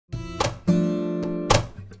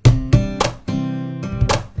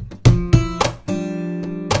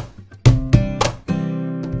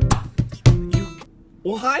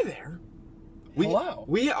Well, hi there. Hello.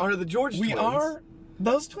 We are the George Twins. We are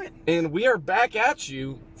those twins. And we are back at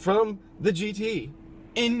you from the GT.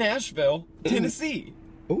 In Nashville, Tennessee.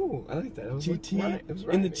 Ooh, I like that. It was GT. right. It was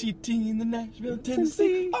right. In the GT in the Nashville,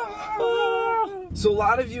 Tennessee. So a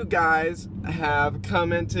lot of you guys have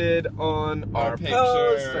commented on our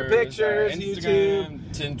posts, our pictures, Instagram,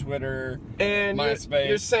 YouTube, Twitter, and MySpace.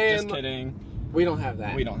 You're saying, just kidding. We don't have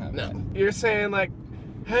that. We don't have that. You're saying like,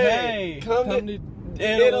 hey, come to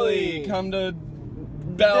Italy, come to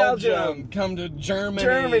Belgium, come to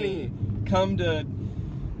Germany, come to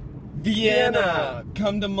Vienna,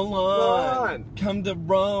 come to Milan, come to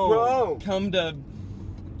Rome, come to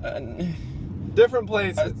different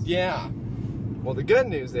places. Yeah. Well, the good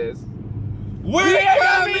news is we're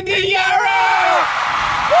coming to Europe!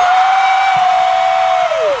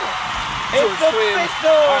 It's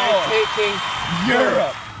official! Taking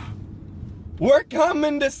Europe. We're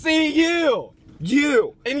coming to see you.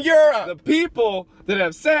 You in Europe. The people that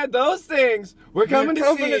have said those things, we're coming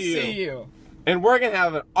to see you. And we're gonna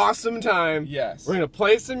have an awesome time. Yes. We're gonna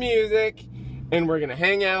play some music, and we're gonna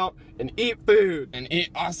hang out and eat food. And eat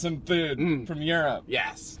awesome food from Europe.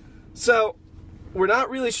 Yes. So, we're not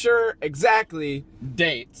really sure exactly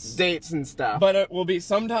dates and stuff. But it will be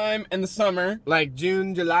sometime in the summer. Like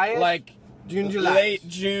June, July? Like June, July. Late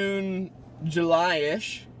June,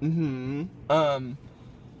 July-ish. Mm-hmm.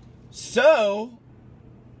 So,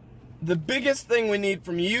 the biggest thing we need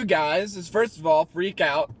from you guys is, first of all, freak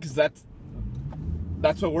out, because that's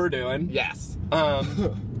what we're doing. Yes.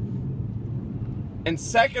 And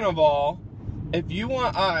second of all, if you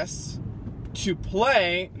want us to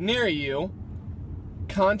play near you,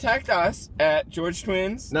 contact us at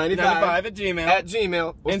GeorgeTwins95 at Gmail. At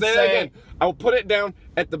Gmail. We'll and say that again. I'll put it down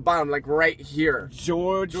at the bottom, like right here.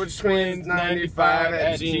 GeorgeTwins95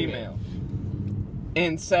 at Gmail.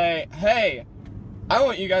 And say, hey, I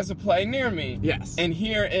want you guys to play near me. Yes. And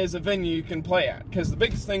here is a venue you can play at. Because the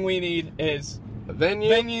biggest thing we need is a venue,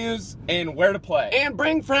 venues, and where to play. And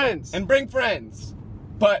bring friends. And bring friends.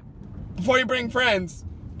 But before you bring friends,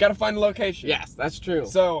 gotta find a location. Yes, that's true.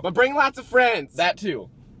 So, but bring lots of friends. That too.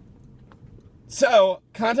 So,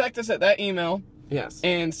 contact us at that email. Yes.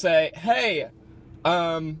 And say, hey,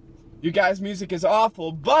 you guys' music is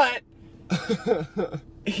awful, but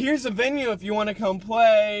here's a venue if you want to come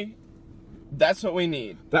play. That's what we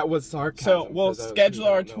need. That was sarcasm. So, we'll schedule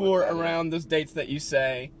our tour around those dates that you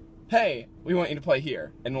say, hey, we want you to play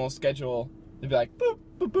here. And we'll schedule, they'll be like, boop,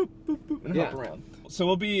 boop, boop, boop, boop, and hop around. So,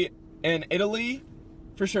 we'll be in Italy.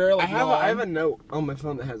 For sure, like I have a note on my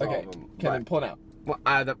phone that has all of them. Okay, then pull it out. Well,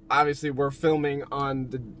 obviously we're filming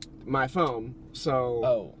on my phone, so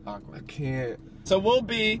oh, awkward. I can't. So we'll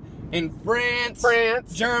be in France,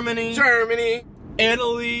 Germany,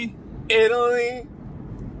 Italy,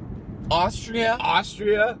 Austria,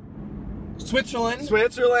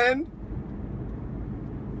 Switzerland,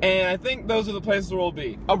 and I think those are the places where we'll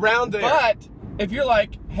be. Around there. But if you're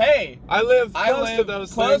like, hey, I live close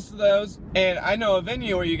to those, and I know a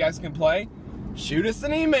venue where you guys can play, shoot us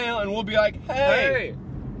an email and we'll be like, hey,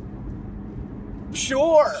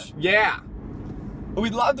 sure. Yeah.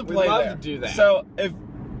 We'd love to play there. We'd love to do that. So if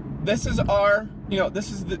this is our, this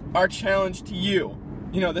is our challenge to you.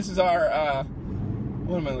 This is our,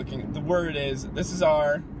 what am I looking at? The word is, this is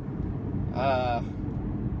our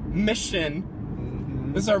mission.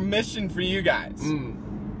 Mm-hmm. This is our mission for you guys.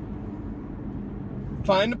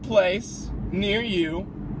 Find a place near you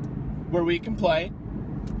where we can play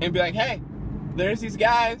and be like, hey, there's these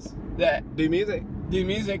guys that do music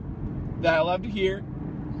that I love to hear,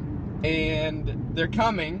 and they're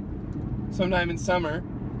coming sometime in summer.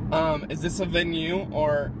 Is this a venue,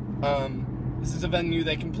 or is this a venue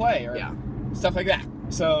they can play, or stuff like that?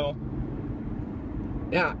 So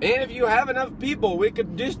yeah, and if you have enough people, we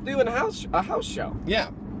could just do a house show. Yeah,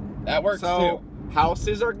 that works too.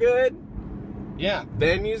 Houses are good. Yeah.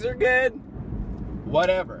 Venues are good.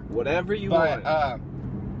 Whatever you want.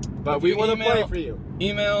 But we want to play for you.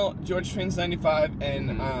 Email GeorgeTwins95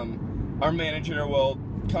 and our manager will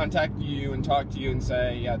contact you and talk to you and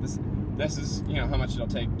say, yeah, this is how much it'll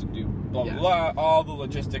take to do blah blah blah, all the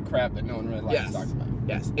logistic crap that no one really likes to talk about.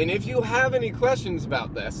 Yes. And if you have any questions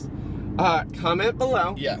about this, comment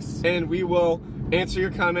below. Yes. And we will answer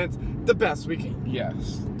your comments the best we can.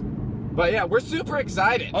 Yes. But yeah, we're super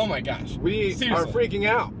excited. Oh my gosh. We are freaking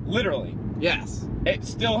out. Literally. Yes. It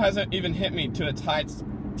still hasn't even hit me to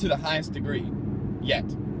the highest degree yet.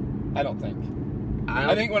 I don't think.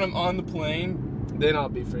 I think when I'm on the plane, then I'll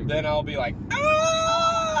be freaking. Then I'll be like,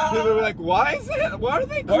 ah! People will be like, why is it? Why are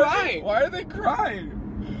they crying? Why are they crying?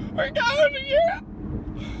 We're going to Europe.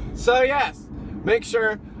 So yes, make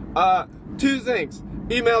sure 2 things.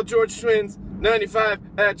 email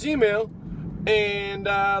georgetwins95@gmail, and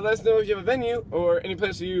let us know if you have a venue or any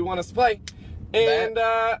place you want us to play. And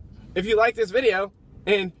if you like this video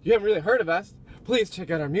and you haven't really heard of us, please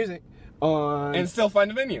check out our music on... And still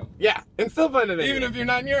find a venue. Yeah, and still find a venue. Even if you're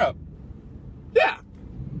not in Europe. Yeah.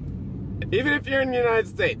 Even if you're in the United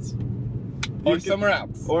States. Or somewhere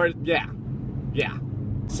else. Or, yeah. Yeah.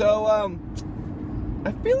 So,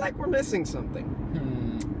 I feel like we're missing something.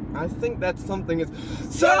 I think that something is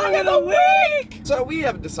Song of the Week! So we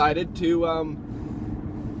have decided to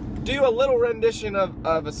do a little rendition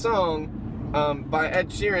of a song by Ed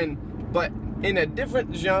Sheeran, but in a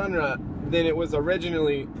different genre than it was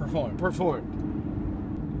originally performed.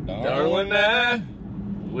 Darling, I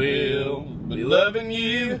will be loving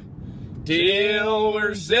you till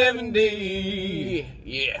we're 70.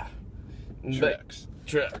 Yeah.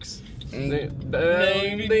 Trucks.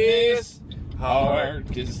 Maybe this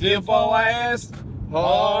heart can still fall as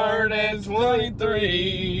hard as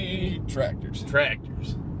 23. Tractors.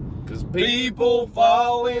 Cause people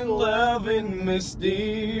fall in love in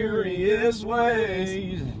mysterious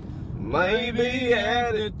ways. Maybe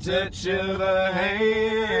at a touch of a hand.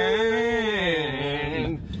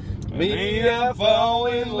 Me, I fall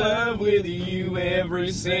in love with you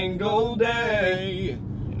every single day.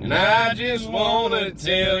 And I just wanna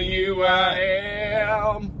tell you I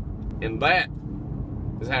am. And that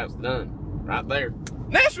is how it's done. Right there.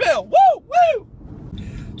 Nashville! Woo! Woo!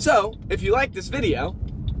 So, if you like this video,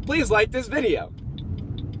 please like this video.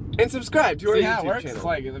 And subscribe to our YouTube channel. It's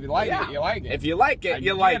like, if you like it, you like it. If you like it,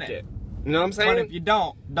 you like it. You know what I'm saying? But if you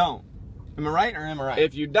don't. Am I right or am I right?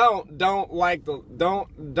 If you don't like it.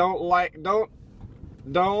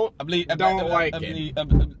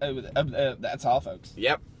 That's all, folks.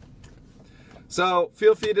 Yep. So,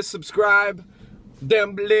 feel free to subscribe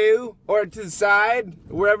down below or to the side,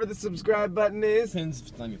 wherever the subscribe button is. Depends if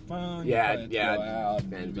it's on your phone. Yeah. It'd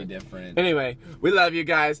be different. Anyway, we love you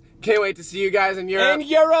guys. Can't wait to see you guys in Europe. In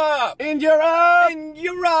Europe!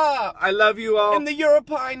 I love you all. In the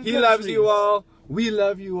European He loves you all. We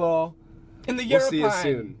love you all. In the We'll see you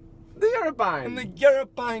soon. The European. In the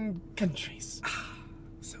European countries.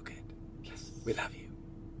 So good. Yes. We love you.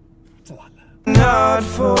 It's a lot of love. Not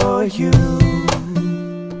for you.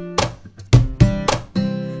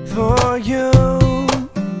 For you.